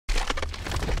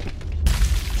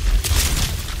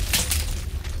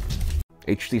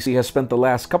HTC has spent the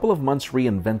last couple of months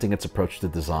reinventing its approach to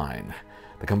design.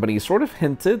 The company sort of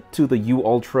hinted to the U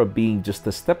Ultra being just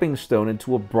a stepping stone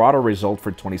into a broader result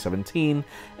for 2017,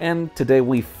 and today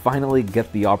we finally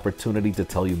get the opportunity to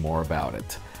tell you more about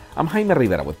it. I'm Jaime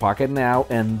Rivera with Pocket Now,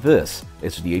 and this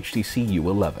is the HTC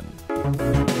U11.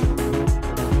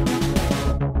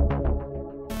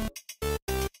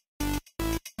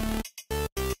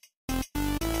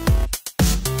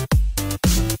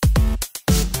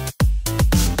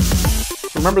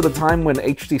 Remember the time when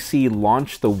HTC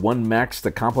launched the One Max to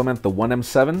complement the One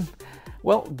M7?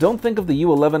 Well, don't think of the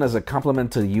U11 as a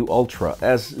complement to the U Ultra,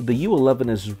 as the U11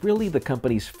 is really the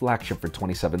company's flagship for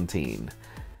 2017.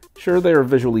 Sure, they are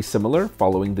visually similar,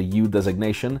 following the U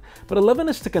designation, but 11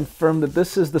 is to confirm that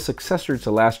this is the successor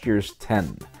to last year's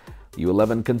 10. The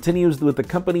U11 continues with the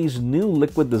company's new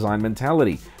liquid design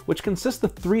mentality, which consists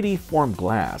of 3D formed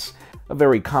glass, a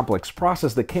very complex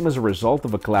process that came as a result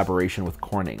of a collaboration with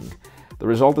Corning. The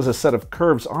result is a set of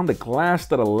curves on the glass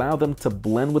that allow them to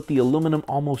blend with the aluminum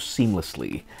almost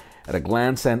seamlessly. At a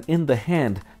glance and in the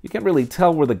hand, you can't really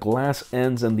tell where the glass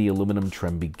ends and the aluminum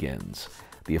trim begins.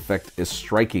 The effect is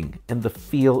striking, and the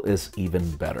feel is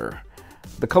even better.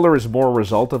 The color is more a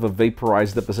result of a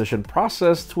vaporized deposition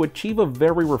process to achieve a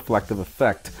very reflective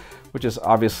effect, which is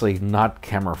obviously not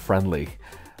camera-friendly.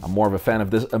 I'm more of a fan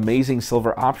of this amazing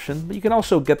silver option, but you can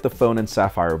also get the phone in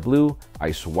sapphire blue,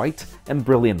 ice white, and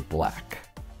brilliant black.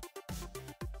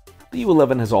 The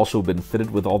U11 has also been fitted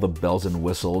with all the bells and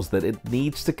whistles that it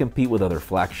needs to compete with other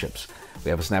flagships. We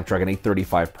have a Snapdragon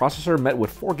 835 processor met with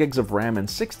 4 gigs of RAM and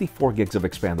 64 gigs of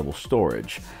expandable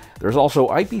storage. There's also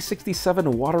IP67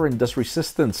 water and dust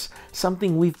resistance,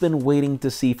 something we've been waiting to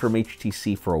see from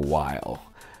HTC for a while.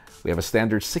 We have a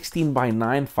standard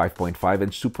 16:9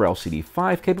 5.5-inch Super LCD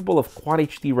 5 capable of Quad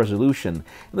HD resolution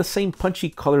in the same punchy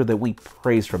color that we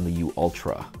praised from the U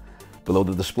Ultra. Below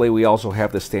the display we also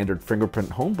have the standard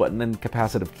fingerprint home button and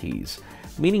capacitive keys,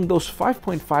 meaning those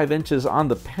 5.5 inches on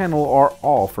the panel are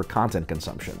all for content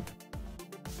consumption.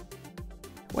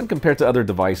 When compared to other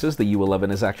devices, the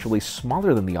U11 is actually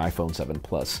smaller than the iPhone 7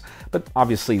 Plus, but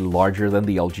obviously larger than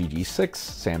the LG G6,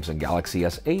 Samsung Galaxy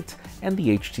S8, and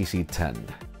the HTC 10.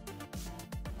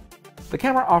 The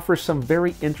camera offers some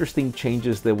very interesting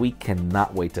changes that we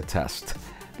cannot wait to test.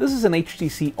 This is an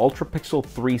HTC Ultra Pixel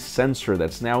 3 sensor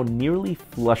that's now nearly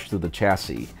flush to the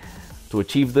chassis. To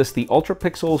achieve this, the Ultra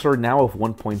Pixels are now of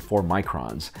 1.4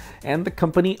 microns, and the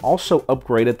company also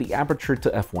upgraded the aperture to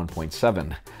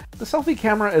f1.7. The selfie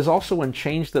camera is also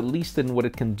unchanged, at least in what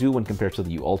it can do when compared to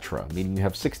the U Ultra, meaning you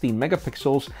have 16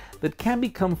 megapixels that can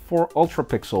become 4 Ultra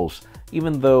Pixels,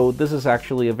 even though this is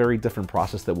actually a very different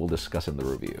process that we'll discuss in the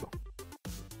review.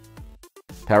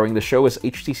 Powering the show is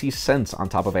HTC Sense on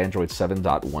top of Android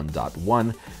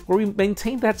 7.1.1, where we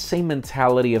maintain that same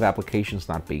mentality of applications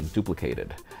not being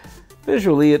duplicated.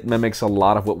 Visually, it mimics a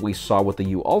lot of what we saw with the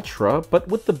U Ultra, but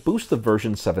with the boost of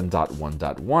version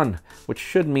 7.1.1, which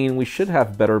should mean we should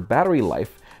have better battery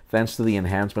life thanks to the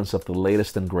enhancements of the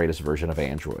latest and greatest version of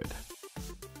Android.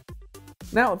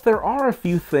 Now, there are a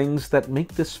few things that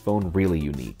make this phone really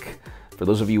unique. For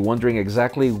those of you wondering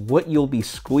exactly what you'll be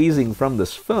squeezing from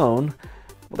this phone,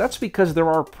 well, that's because there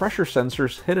are pressure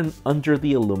sensors hidden under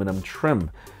the aluminum trim,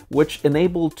 which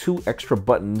enable 2 extra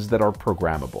buttons that are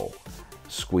programmable.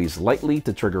 Squeeze lightly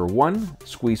to trigger one,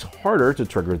 squeeze harder to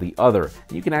trigger the other.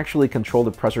 You can actually control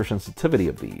the pressure sensitivity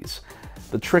of these.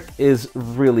 The trick is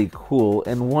really cool,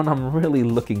 and one I'm really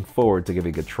looking forward to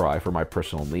giving a try for my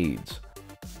personal needs.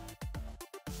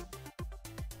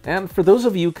 And for those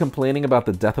of you complaining about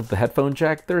the death of the headphone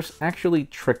jack, there's actually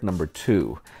trick number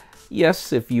 2.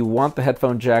 Yes, if you want the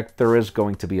headphone jack, there is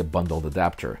going to be a bundled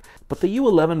adapter, but the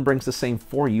U11 brings the same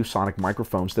 4 U-Sonic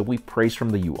microphones that we praised from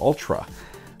the U Ultra.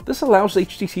 This allows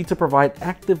HTC to provide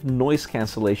active noise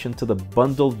cancellation to the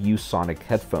bundled U-Sonic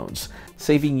headphones,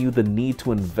 saving you the need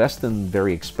to invest in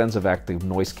very expensive active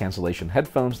noise cancellation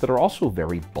headphones that are also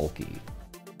very bulky.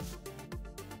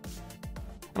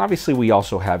 And obviously we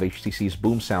also have HTC's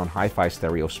BoomSound hi-fi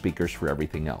stereo speakers for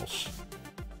everything else.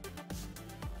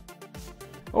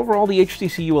 Overall, the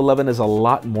HTC U11 is a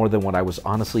lot more than what I was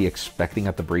honestly expecting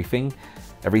at the briefing.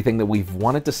 Everything that we've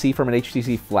wanted to see from an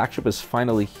HTC flagship is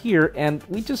finally here, and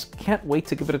we just can't wait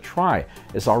to give it a try,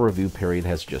 as our review period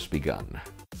has just begun.